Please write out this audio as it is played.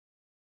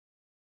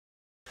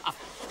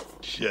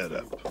Shut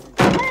up.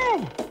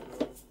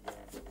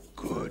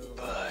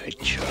 Goodbye,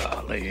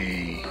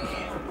 Charlie.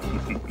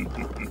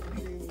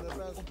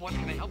 Boss,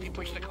 can I help you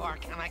push the car?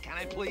 Can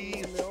I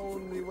please?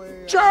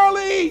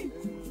 Charlie!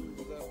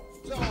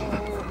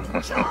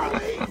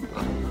 Charlie!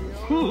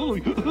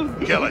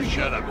 Killer,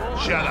 shut up!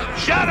 Shut up!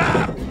 Shut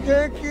up!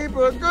 Can't keep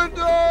a good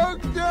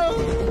dog down.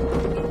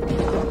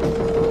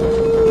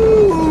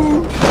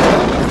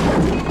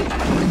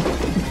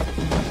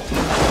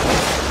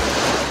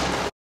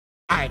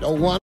 I don't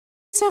want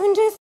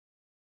 70.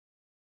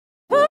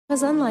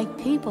 Because unlike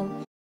people,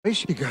 where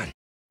she got it.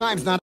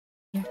 Time's not.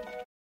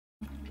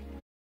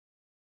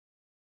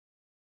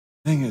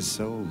 Everything is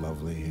so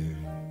lovely here,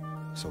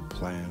 so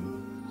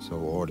planned, so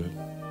ordered.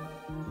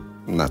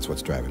 And that's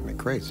what's driving me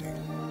crazy.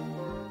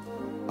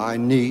 I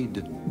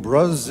need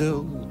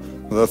Brazil,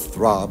 the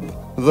throb,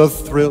 the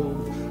thrill.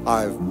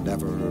 I've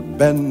never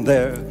been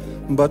there,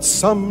 but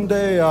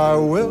someday I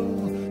will.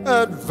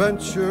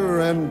 Adventure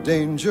and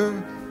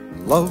danger,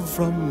 love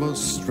from a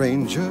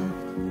stranger.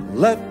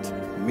 Let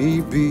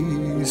me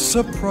be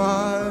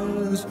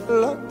surprised.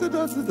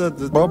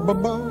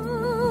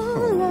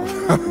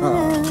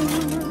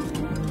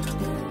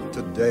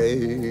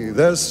 Today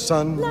there's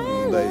sun,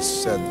 they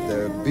said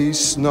there'd be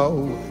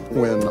snow.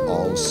 When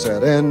all's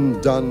said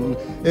and done,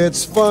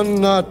 it's fun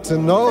not to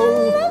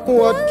know.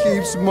 What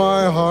keeps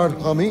my heart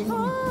humming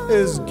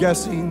is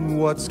guessing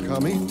what's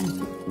coming.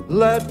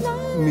 Let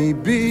me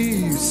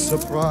be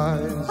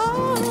surprised.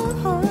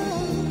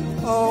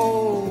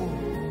 Oh,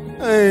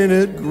 ain't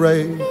it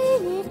great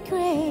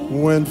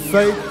when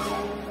fate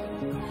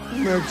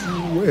makes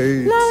you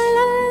wait?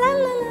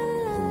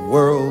 The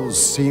world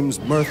seems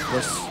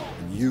mirthless,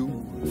 you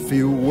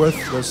feel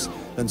worthless,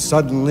 and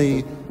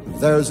suddenly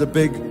there's a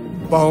big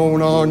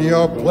bone on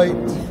your plate.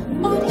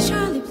 oh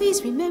Charlie,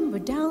 please remember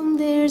down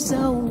there's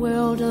a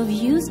world of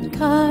used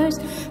cars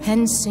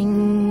and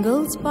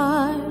single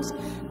spars,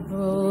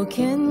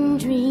 broken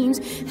dreams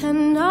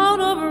and out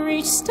of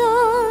reach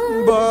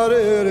stars. But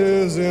it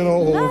isn't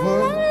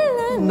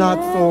over, not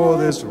for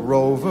this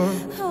rover.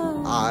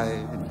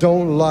 I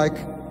don't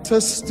like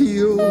to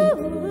steal,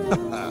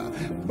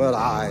 but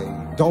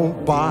I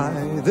don't buy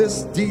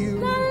this deal.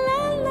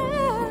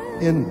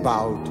 In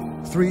about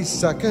 3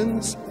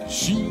 seconds,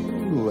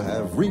 she'll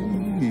have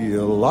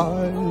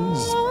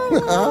realized.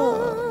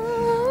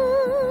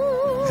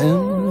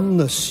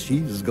 And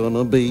she's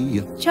gonna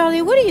be,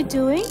 Charlie, what are you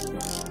doing?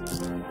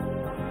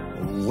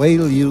 wait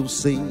till you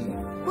see.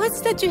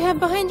 What's that you have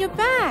behind your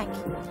back?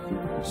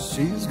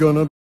 She's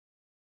gonna